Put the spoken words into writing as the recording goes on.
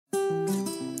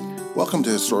Welcome to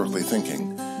Historically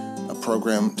Thinking, a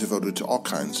program devoted to all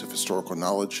kinds of historical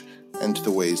knowledge and to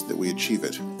the ways that we achieve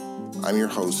it. I'm your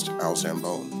host, Al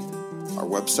Zambone. Our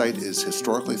website is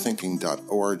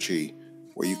historicallythinking.org,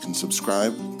 where you can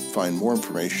subscribe, find more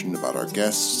information about our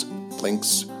guests,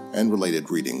 links, and related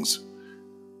readings.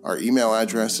 Our email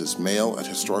address is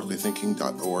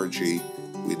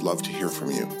mail@historicallythinking.org. We'd love to hear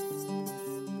from you.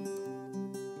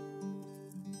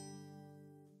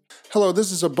 Hello,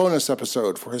 this is a bonus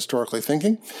episode for Historically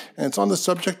Thinking, and it's on the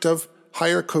subject of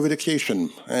higher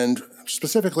COVIDication, and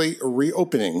specifically a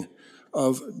reopening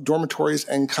of dormitories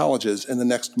and colleges in the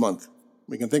next month.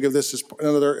 We can think of this as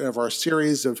another of our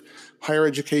series of higher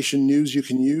education news you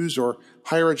can use, or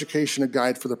Higher Education, a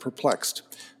Guide for the Perplexed.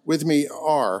 With me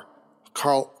are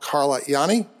Carla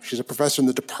Yanni. She's a professor in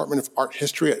the Department of Art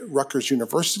History at Rutgers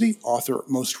University, author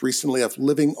most recently of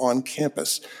Living on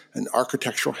Campus, an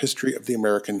architectural history of the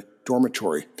American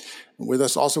dormitory. And with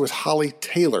us also is Holly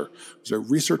Taylor, who's a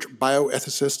research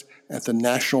bioethicist at the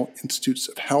National Institutes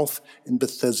of Health in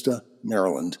Bethesda,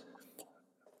 Maryland.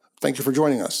 Thank you for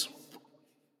joining us.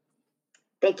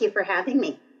 Thank you for having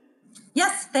me.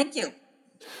 Yes, thank you.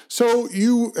 So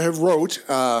you have wrote,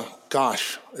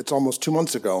 it's almost 2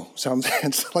 months ago. Sounds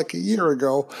like a year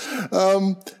ago.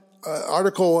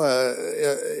 Article,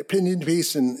 opinion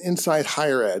piece in Inside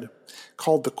Higher Ed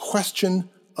called The Question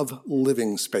of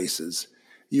Living Spaces.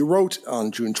 You wrote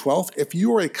on June 12th, if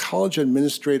you are a college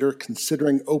administrator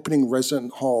considering opening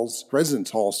residence halls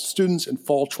to students in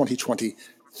fall 2020,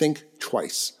 think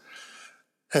twice.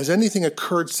 Has anything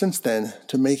occurred since then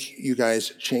to make you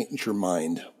guys change your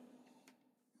mind?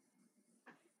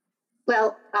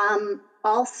 Well,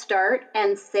 I'll start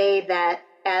and say that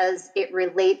as it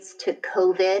relates to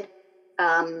COVID,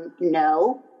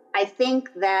 no. I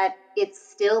think that it's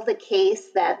still the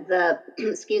case that the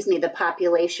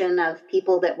population of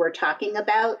people that we're talking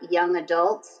about, young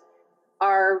adults,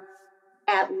 are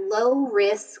at low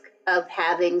risk of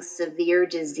having severe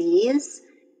disease.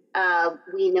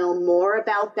 We know more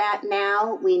about that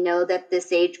now. We know that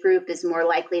this age group is more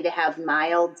likely to have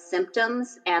mild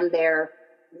symptoms, and their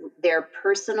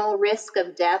personal risk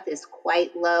of death is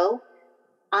quite low.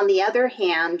 On the other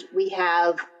hand, we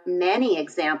have many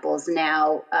examples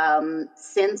now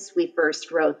since we first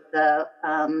wrote the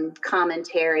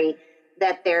commentary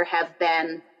that there have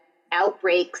been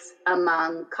outbreaks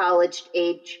among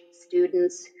college-age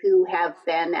students who have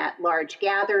been at large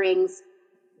gatherings.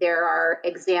 There are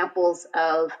examples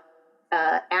of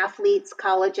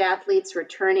college athletes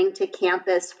returning to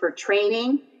campus for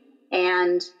training,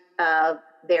 and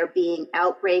there being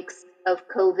outbreaks of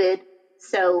COVID.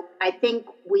 So I think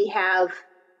we have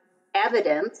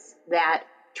evidence that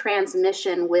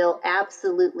transmission will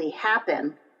absolutely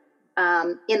happen.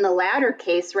 In the latter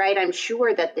case, right, I'm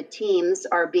sure that the teams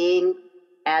are being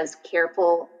as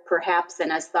careful, perhaps,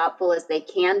 and as thoughtful as they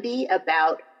can be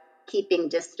about keeping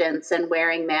distance and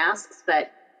wearing masks.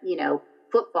 But,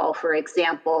 football, for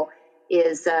example,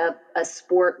 is a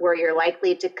sport where you're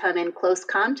likely to come in close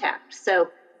contact. So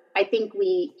I think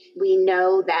we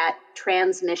know that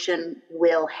transmission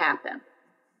will happen.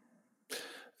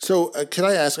 So can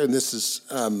I ask, and this is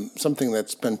something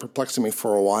that's been perplexing me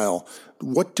for a while,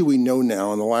 what do we know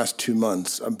now in the last 2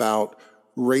 months about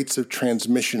rates of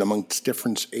transmission amongst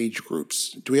different age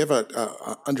groups? Do we have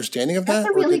a understanding of that? That's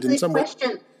a really good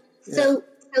question. Yeah.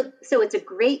 So it's a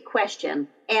great question.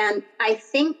 And I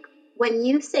think when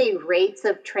you say rates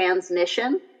of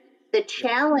transmission, the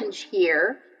challenge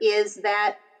here is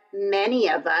that many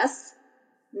of us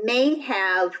may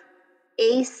have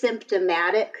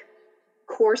asymptomatic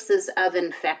courses of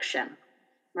infection,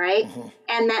 right? Mm-hmm.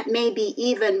 And that may be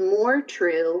even more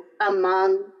true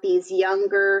among these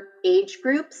younger age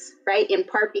groups, right? In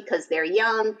part because they're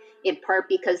young, in part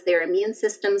because their immune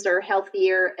systems are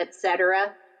healthier, et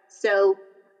cetera. So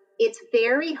it's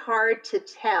very hard to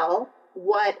tell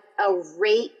what a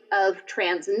rate of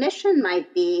transmission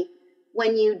might be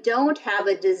when you don't have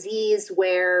a disease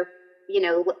where,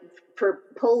 for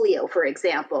polio, for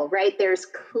example, right, there's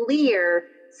clear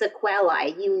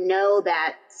sequelae. You know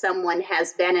that someone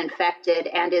has been infected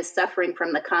and is suffering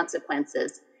from the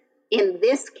consequences. In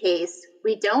this case,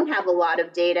 we don't have a lot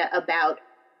of data about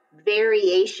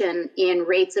variation in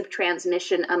rates of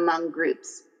transmission among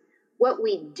groups. What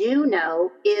we do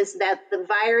know is that the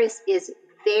virus is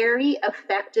very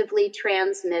effectively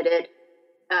transmitted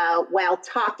while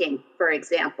talking, for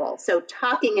example. So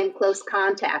talking in close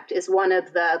contact is one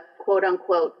of the quote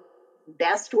unquote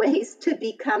best ways to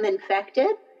become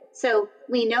infected. So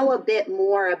we know a bit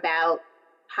more about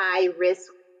high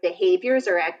risk behaviors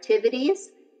or activities,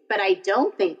 but I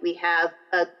don't think we have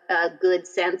a good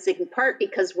sense, in part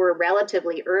because we're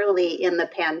relatively early in the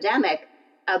pandemic,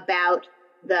 about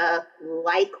the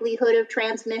likelihood of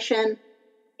transmission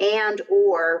and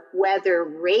or whether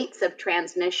rates of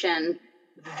transmission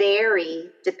vary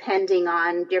depending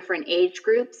on different age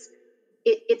groups.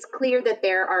 It's clear that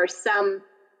there are some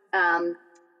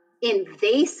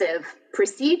invasive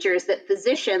procedures that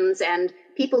physicians and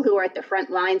people who are at the front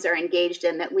lines are engaged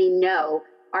in that we know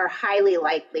are highly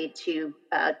likely to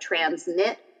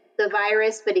transmit the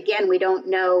virus. But again, we don't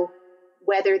know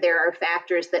whether there are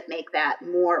factors that make that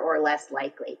more or less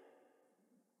likely.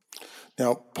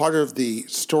 Now, part of the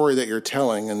story that you're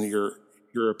telling and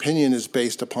your opinion is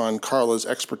based upon Carla's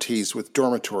expertise with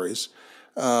dormitories,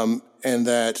 and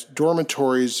that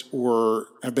dormitories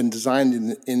have been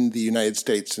designed in the United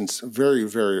States since very,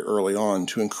 very early on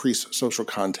to increase social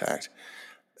contact.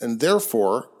 And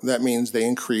therefore, that means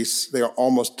they are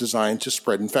almost designed to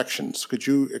spread infections. Could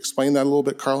you explain that a little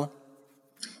bit, Carla?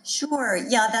 Sure.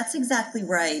 Yeah, that's exactly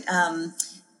right.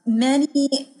 Many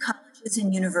colleges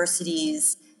and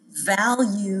universities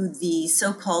value the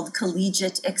so-called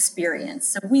collegiate experience.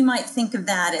 So we might think of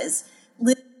that as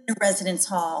living in a residence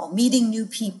hall, meeting new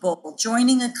people,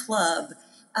 joining a club.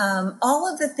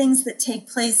 All of the things that take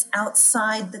place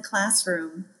outside the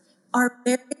classroom are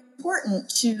very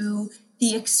important to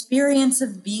the experience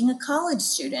of being a college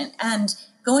student. And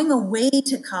going away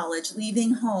to college,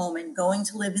 leaving home and going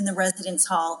to live in the residence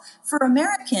hall, for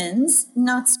Americans,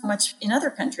 not so much in other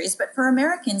countries, but for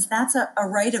Americans, that's a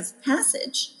rite of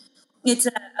passage. It's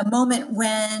a moment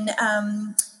when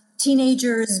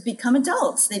teenagers become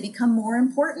adults. They become more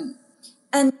important.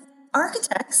 And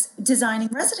architects designing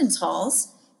residence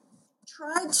halls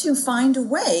tried to find a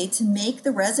way to make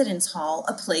the residence hall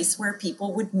a place where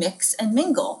people would mix and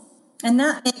mingle. And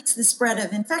that makes the spread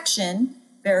of infection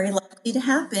very likely to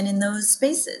happen in those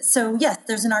spaces. So yes,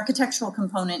 there's an architectural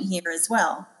component here as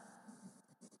well.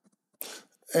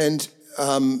 And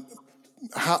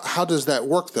how does that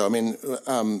work, though? I mean,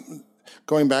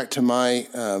 going back to my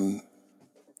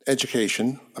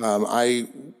education, I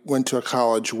went to a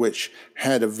college which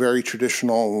had a very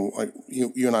traditional, like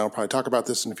you and I will probably talk about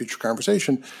this in a future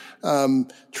conversation,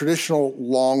 traditional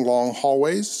long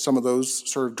hallways, some of those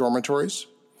sort of dormitories.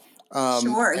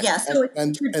 Sure. Yes.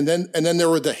 And then there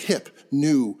were the hip,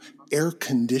 new,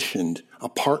 air-conditioned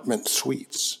apartment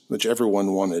suites, which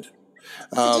everyone wanted.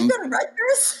 Did you go to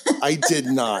Rutgers? I did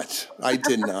not. No,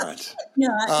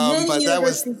 many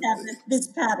universities have this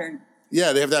pattern.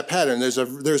 Yeah, they have that pattern. There's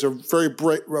a very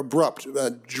abrupt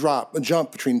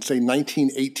jump between, say,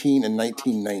 1918 and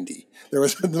 1990. There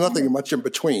was nothing much in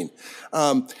between.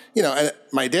 And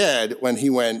my dad, when he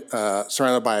went as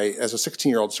a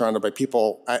 16-year-old, surrounded by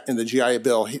people in the GI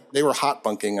Bill, they were hot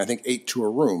bunking, I think, 8 to a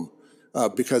room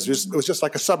because it was just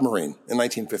like a submarine in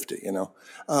 1950, Yeah.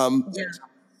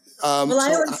 Well,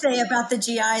 I always say about the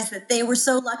GIs that they were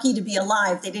so lucky to be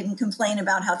alive. They didn't complain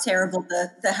about how terrible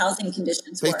the housing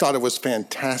conditions were. They thought it was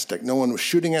fantastic. No one was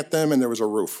shooting at them, and there was a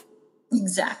roof.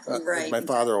 Exactly right. My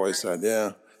father always said,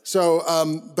 yeah. So,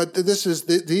 but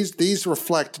these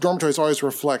reflect, dormitories always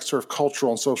reflect sort of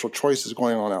cultural and social choices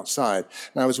going on outside.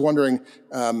 And I was wondering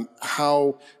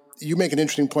how you make an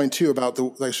interesting point too about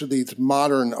these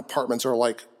modern apartments are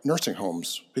like nursing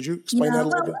homes. Could you explain that a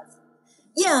little bit?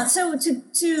 Yeah. So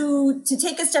to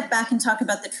take a step back and talk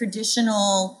about the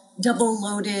traditional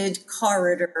double-loaded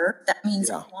corridor, that means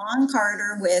a long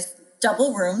corridor with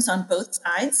double rooms on both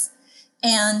sides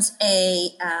and a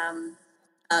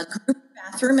group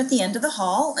bathroom at the end of the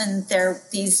hall, and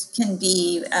these can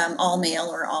be all male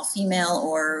or all female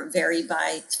or vary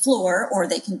by floor, or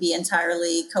they can be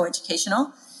entirely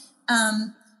coeducational.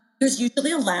 There's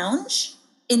usually a lounge.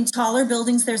 In taller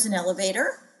buildings, there's an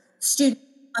elevator. Students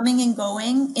coming and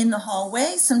going in the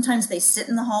hallway. Sometimes they sit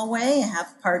in the hallway and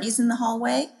have parties in the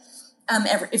hallway.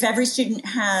 If every student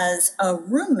has a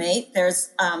roommate, there's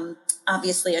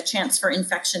obviously a chance for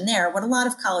infection there. What a lot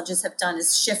of colleges have done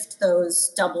is shift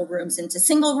those double rooms into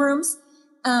single rooms.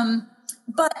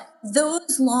 But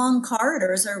those long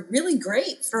corridors are really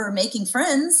great for making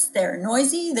friends. They're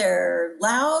noisy, they're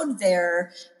loud,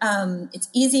 it's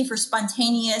easy for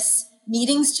spontaneous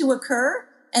meetings to occur.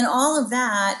 And all of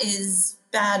that is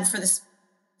bad for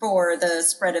the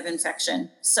spread of infection.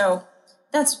 So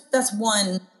that's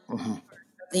one of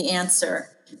the answer.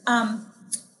 And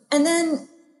then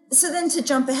to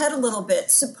jump ahead a little bit,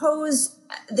 suppose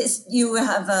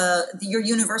your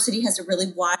university has a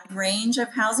really wide range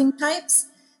of housing types.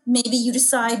 Maybe you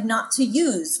decide not to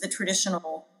use the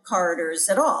traditional corridors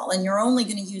at all, and you're only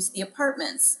going to use the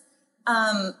apartments.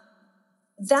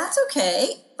 That's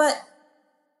okay, but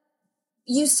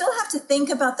you still have to think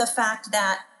about the fact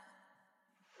that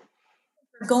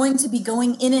we're going to be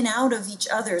going in and out of each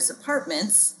other's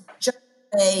apartments. Just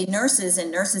say nurses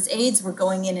and nurses' aides were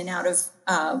going in and out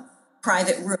of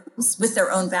private rooms with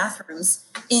their own bathrooms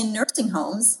in nursing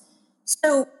homes.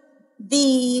 So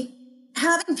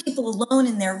having people alone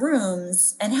in their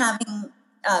rooms and having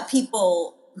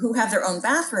people who have their own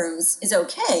bathrooms is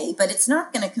okay, but it's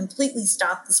not going to completely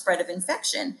stop the spread of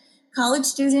infection. College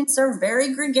students are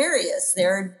very gregarious.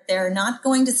 They're not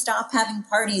going to stop having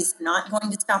parties, not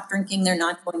going to stop drinking, they're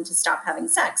not going to stop having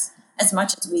sex, as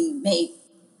much as we may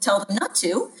tell them not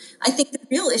to. I think the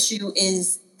real issue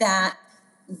is that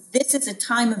this is a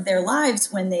time of their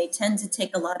lives when they tend to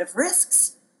take a lot of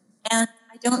risks. And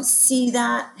I don't see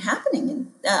that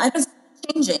happening. I don't see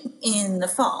it changing in the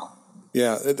fall.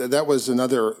 Yeah, that was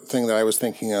another thing that I was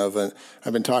thinking of. And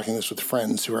I've been talking this with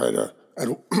friends who are at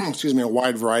a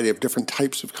wide variety of different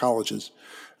types of colleges.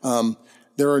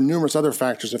 There are numerous other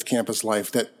factors of campus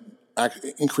life that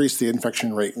increase the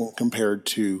infection rate when compared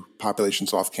to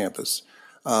populations off campus.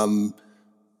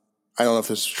 I don't know if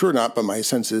this is true or not, but my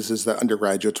sense is that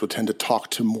undergraduates would tend to talk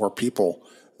to more people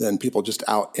than people just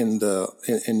out in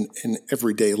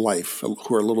everyday life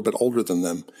who are a little bit older than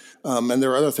them. And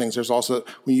there are other things. There's also,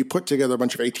 when you put together a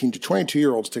bunch of 18 to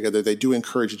 22-year-olds together, they do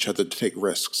encourage each other to take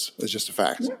risks. It's just a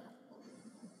fact. Yeah.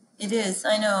 It is,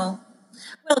 I know.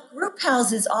 Well, group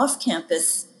houses off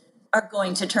campus are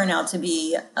going to turn out to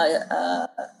be a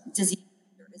disease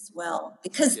as well,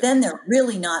 because then they're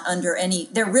really not under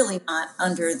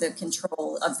the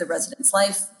control of the residence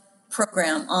life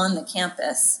program on the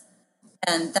campus.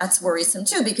 And that's worrisome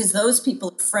too, because those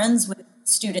people are friends with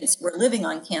students who are living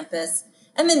on campus.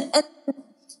 Some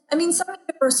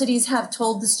universities have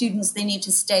told the students they need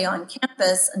to stay on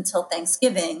campus until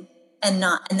Thanksgiving and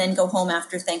then go home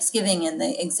after Thanksgiving, and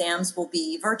the exams will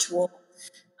be virtual.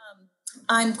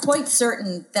 I'm quite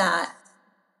certain that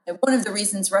one of the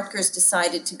reasons Rutgers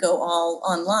decided to go all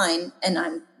online, and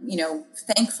I'm,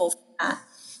 thankful for that,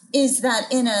 is that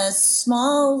in a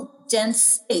small, dense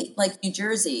state like New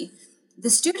Jersey,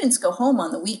 the students go home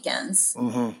on the weekends.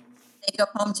 Mm-hmm. They go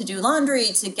home to do laundry,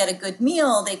 to get a good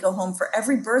meal. They go home for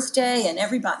every birthday and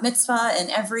every bat mitzvah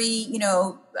and every,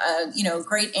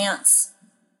 great aunt's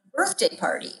birthday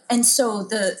party. And so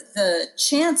the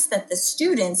chance that the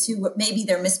students who maybe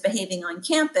they're misbehaving on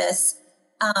campus,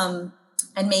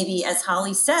 and maybe, as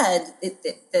Holly said,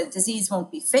 the disease won't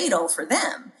be fatal for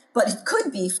them, but it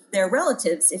could be for their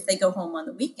relatives if they go home on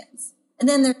the weekends. And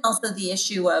then there's also the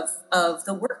issue of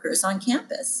the workers on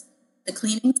campus, the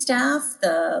cleaning staff,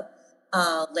 the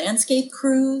landscape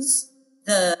crews,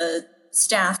 the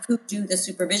staff who do the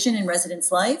supervision in residence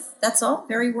life. That's all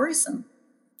very worrisome.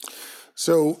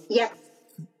 So, yeah,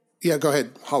 go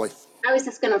ahead, Holly. I was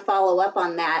just going to follow up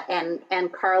on that,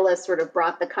 and Carla sort of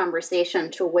brought the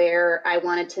conversation to where I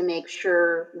wanted to make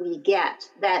sure we get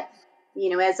that,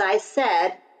 as I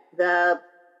said, the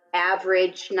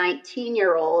average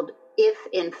 19-year-old, if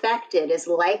infected, is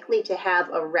likely to have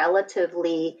a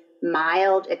relatively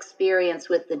mild experience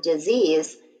with the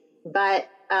disease, but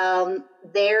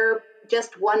they're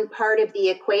just one part of the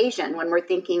equation when we're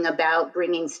thinking about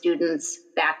bringing students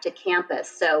back to campus.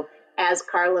 So as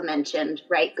Carla mentioned,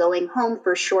 right, going home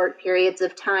for short periods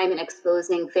of time and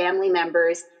exposing family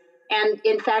members. And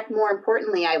in fact, more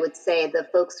importantly, I would say the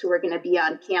folks who are going to be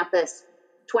on campus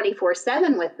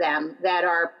 24/7 with them that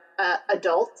are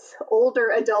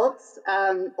older adults,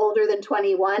 older than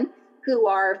 21, who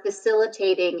are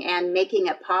facilitating and making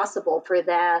it possible for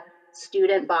the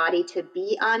student body to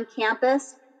be on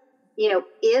campus.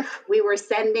 If we were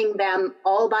sending them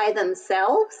all by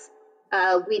themselves,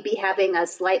 we'd be having a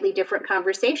slightly different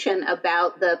conversation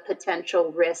about the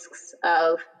potential risks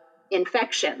of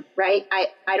infection, right?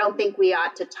 I don't think we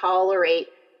ought to tolerate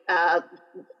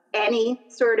any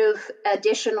sort of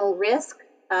additional risk,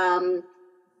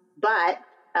 but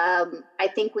I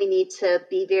think we need to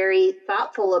be very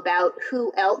thoughtful about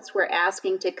who else we're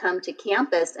asking to come to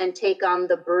campus and take on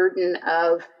the burden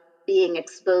of being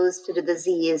exposed to the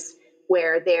disease,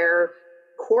 where their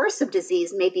course of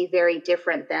disease may be very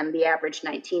different than the average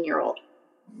 19-year-old.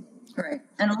 Right.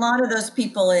 And a lot of those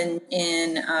people in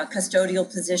custodial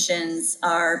positions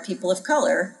are people of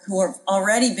color who have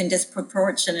already been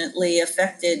disproportionately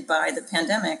affected by the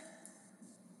pandemic.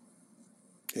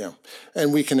 Yeah.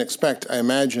 And we can expect, I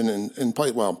imagine, in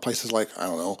places like,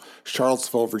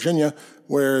 Charlottesville, Virginia,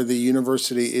 where the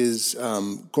university is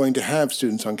going to have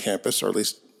students on campus, or at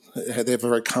least they have a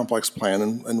very complex plan,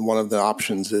 and one of the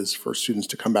options is for students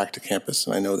to come back to campus,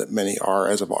 and I know that many are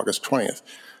as of August 20th.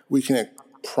 We can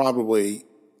probably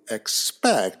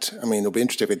expect, I mean, it'll be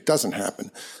interesting if it doesn't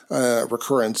happen,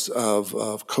 recurrence of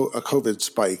a COVID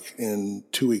spike in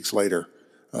 2 weeks later,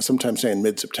 sometime, say, in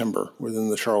mid-September within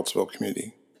the Charlottesville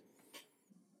community.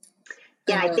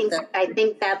 Yeah, I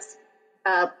think that's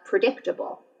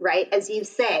predictable, right? As you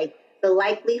say, the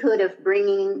likelihood of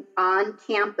bringing on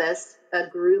campus a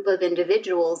group of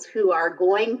individuals who are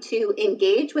going to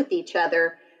engage with each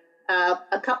other,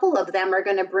 a couple of them are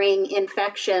going to bring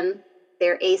infection,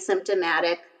 they're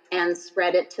asymptomatic, and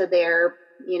spread it to their,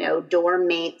 dorm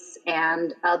mates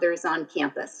and others on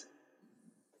campus.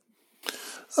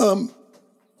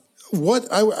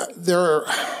 There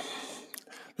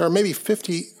are maybe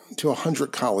 50 to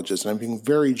 100 colleges, and I'm being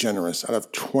very generous, out of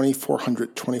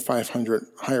 2,400, 2,500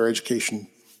 higher education,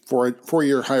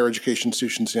 four-year higher education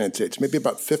institutions in the United States, maybe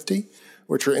about 50,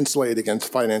 which are insulated against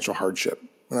financial hardship.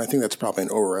 And I think that's probably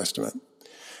an overestimate.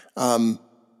 And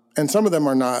some of them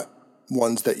are not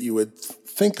ones that you would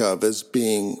think of as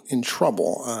being in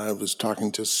trouble. I was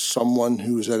talking to someone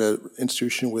who's at an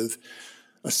institution with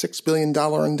a $6 billion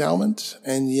endowment,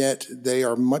 and yet they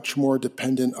are much more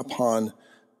dependent upon,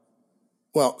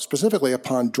 specifically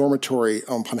upon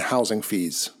upon housing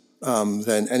fees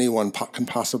than anyone can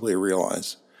possibly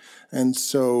realize. And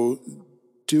so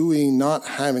not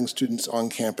having students on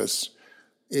campus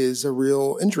is a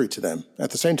real injury to them.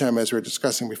 At the same time, as we were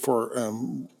discussing before,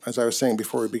 as I was saying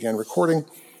before we began recording,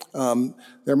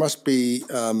 there must be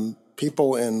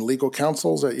people in legal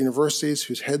councils at universities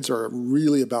whose heads are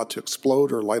really about to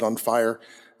explode or light on fire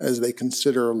as they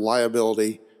consider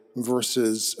liability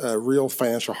versus real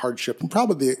financial hardship, and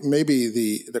probably maybe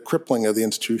the crippling of the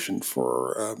institution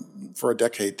for a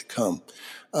decade to come.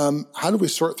 How do we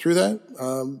sort through that?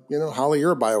 Holly,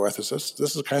 you're a bioethicist.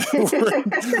 This is kind of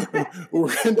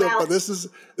we're into, but this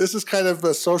is kind of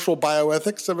a social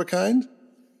bioethics of a kind.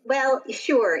 Well,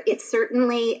 sure. It's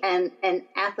certainly an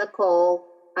ethical.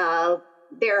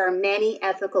 There are many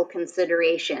ethical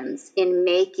considerations in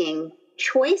making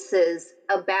choices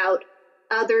about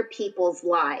other people's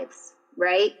lives,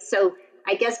 right? So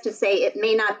I guess to say it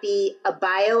may not be a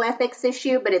bioethics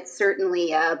issue, but it's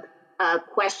certainly a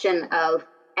question of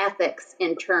ethics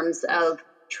in terms of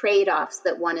trade-offs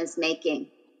that one is making.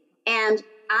 And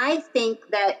I think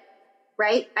that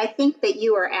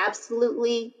you are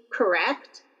absolutely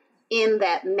correct in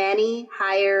that many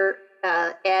higher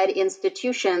ed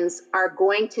institutions are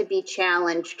going to be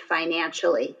challenged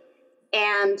financially.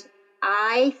 And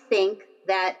I think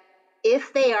that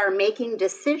if they are making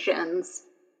decisions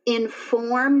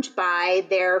informed by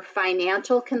their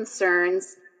financial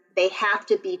concerns, they have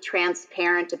to be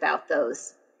transparent about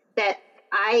those. That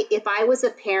if I was a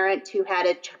parent who had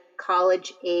a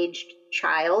college-aged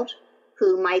child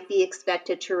who might be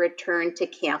expected to return to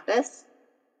campus,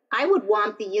 I would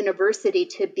want the university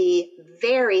to be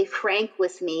very frank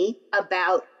with me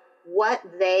about what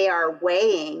they are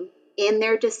weighing in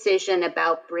their decision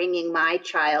about bringing my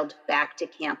child back to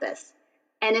campus.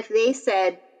 And if they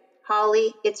said,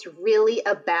 Holly, it's really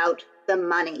about the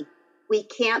money. We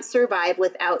can't survive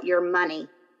without your money.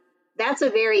 That's a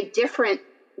different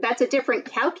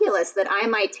calculus that I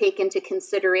might take into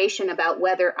consideration about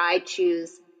whether I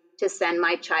choose to send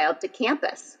my child to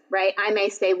campus, right? I may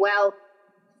say, well,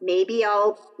 maybe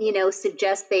I'll,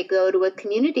 suggest they go to a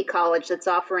community college that's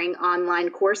offering online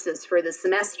courses for the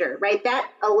semester, right? That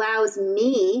allows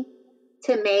me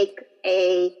to make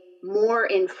a more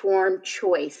informed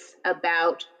choice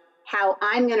about how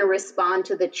I'm going to respond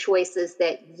to the choices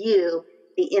that you,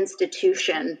 the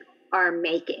institution, are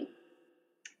making.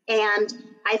 And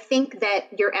I think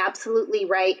that you're absolutely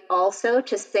right also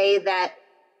to say that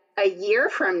a year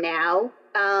from now,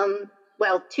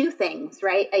 two things,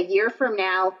 right? A year from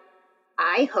now,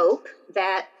 I hope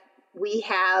that we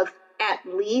have at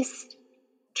least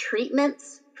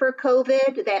treatments for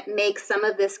COVID that make some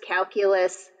of this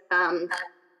calculus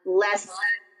less,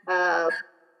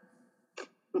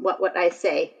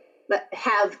 but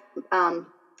have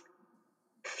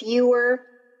fewer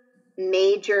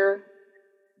major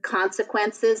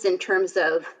consequences in terms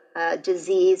of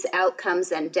disease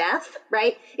outcomes and death,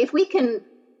 right? If we can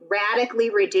radically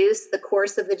reduce the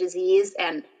course of the disease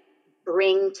and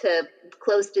bring to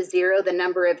close to zero the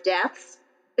number of deaths,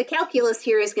 the calculus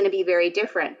here is going to be very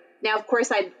different. Now, of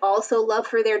course, I'd also love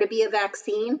for there to be a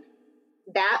vaccine.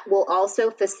 That will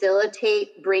also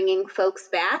facilitate bringing folks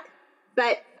back.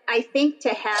 But I think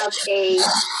there's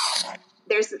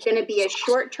going to be a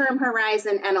short-term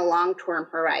horizon and a long-term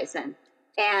horizon.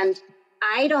 And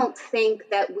I don't think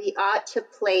that we ought to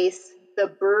place the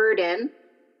burden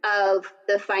of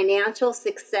the financial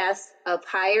success of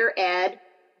higher ed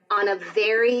on a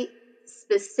very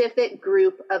specific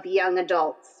group of young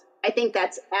adults. I think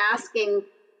that's asking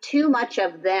too much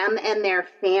of them and their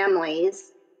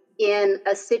families in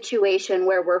a situation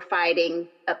where we're fighting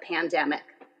a pandemic.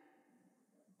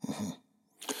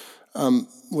 Mm-hmm.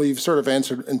 Well, you've sort of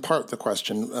answered in part the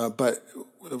question, but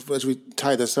as we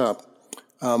tie this up,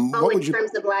 what would you... in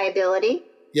terms of liability?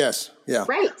 Yes, yeah.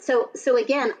 Right. So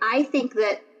again, I think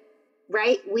that,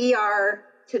 right, we are,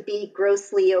 to be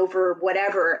grossly over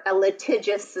whatever, a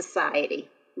litigious society,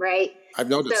 right? I've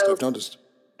noticed. So the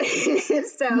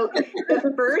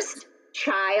first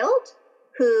child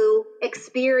who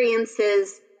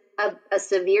experiences a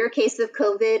severe case of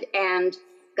COVID and,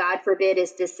 God forbid,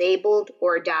 is disabled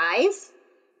or dies,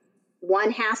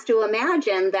 one has to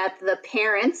imagine that the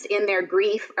parents in their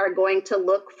grief are going to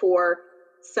look for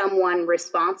someone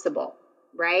responsible,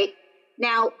 right?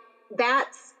 Now,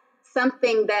 that's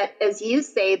something that, as you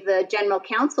say, the general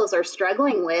counsels are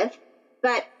struggling with.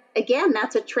 But again,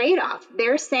 that's a trade-off.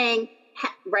 They're saying,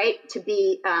 right, to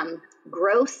be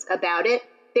gross about it,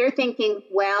 they're thinking,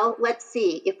 well, let's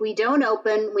see, if we don't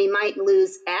open, we might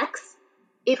lose X.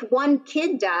 If one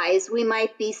kid dies, we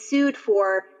might be sued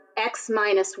for X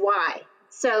minus Y.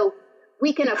 So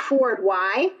we can afford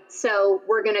Y, so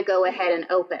we're going to go ahead and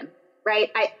open,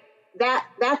 right?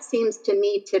 That seems to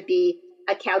me to be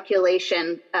a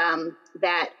calculation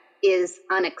that is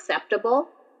unacceptable.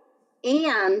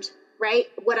 And, right,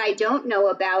 what I don't know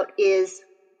about is,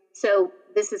 so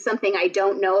this is something I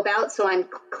don't know about, so I'm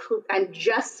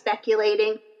just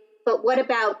speculating. But what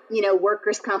about,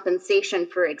 workers' compensation,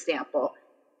 for example?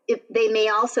 They may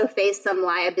also face some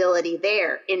liability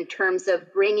there in terms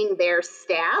of bringing their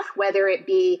staff, whether it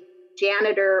be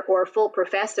janitor or full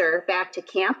professor, back to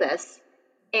campus.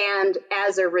 And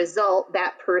as a result,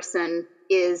 that person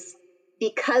is,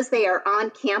 because they are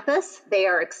on campus, they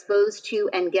are exposed to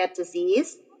and get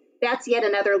disease. That's yet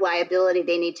another liability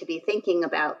they need to be thinking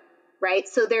about, right?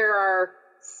 So there are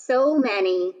so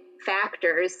many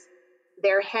factors.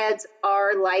 Their heads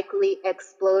are likely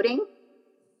exploding.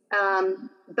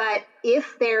 But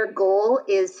if their goal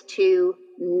is to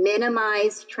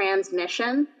minimize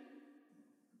transmission,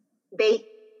 they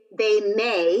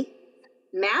may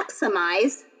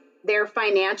maximize their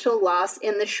financial loss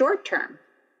in the short term.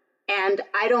 And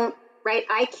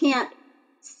I can't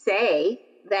say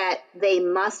that they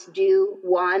must do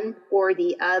one or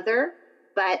the other,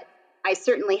 but I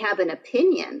certainly have an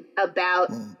opinion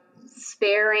about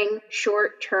sparing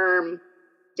short-term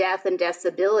death and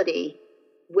disability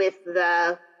with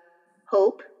the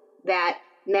hope that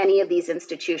many of these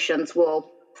institutions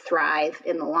will thrive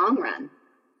in the long run.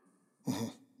 Mm-hmm.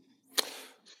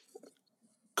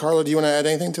 Carla, do you want to add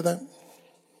anything to that?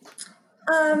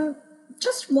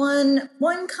 Just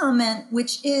one comment,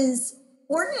 which is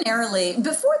ordinarily,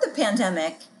 before the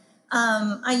pandemic,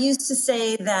 I used to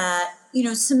say that,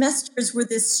 semesters were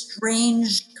this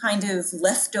strange kind of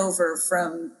leftover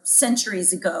from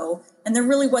centuries ago, and there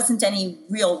really wasn't any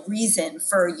real reason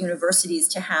for universities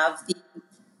to have the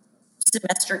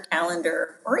semester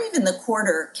calendar or even the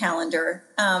quarter calendar,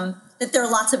 that there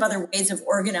are lots of other ways of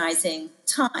organizing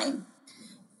time.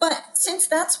 But since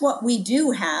that's what we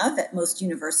do have at most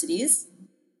universities,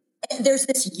 there's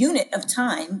this unit of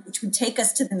time, which would take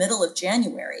us to the middle of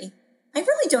January. I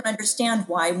really don't understand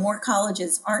why more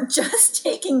colleges aren't just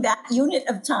taking that unit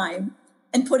of time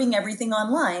and putting everything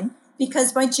online,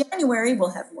 because by January,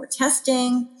 we'll have more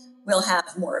testing, we'll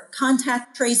have more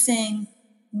contact tracing,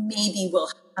 maybe we'll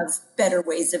have better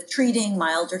ways of treating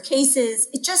milder cases.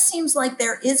 It just seems like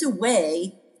there is a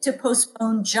way to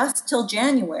postpone just till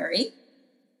January.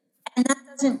 And that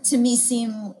doesn't, to me,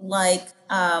 seem like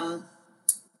a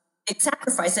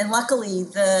sacrifice. And luckily,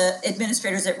 the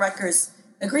administrators at Rutgers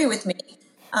agree with me.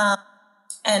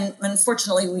 And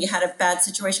unfortunately, we had a bad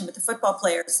situation with the football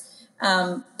players.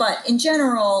 But in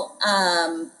general,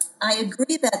 I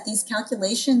agree that these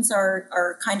calculations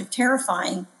are kind of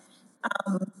terrifying.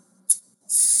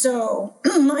 So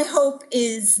my hope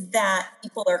is that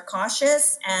people are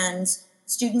cautious and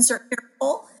students are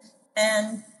careful.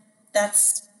 And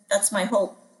that's my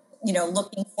hope,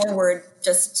 looking forward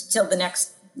just till the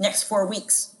next 4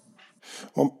 weeks.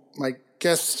 Well, my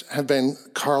guests have been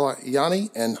Carla Yanni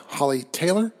and Holly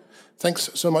Taylor. Thanks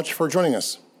so much for joining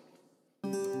us.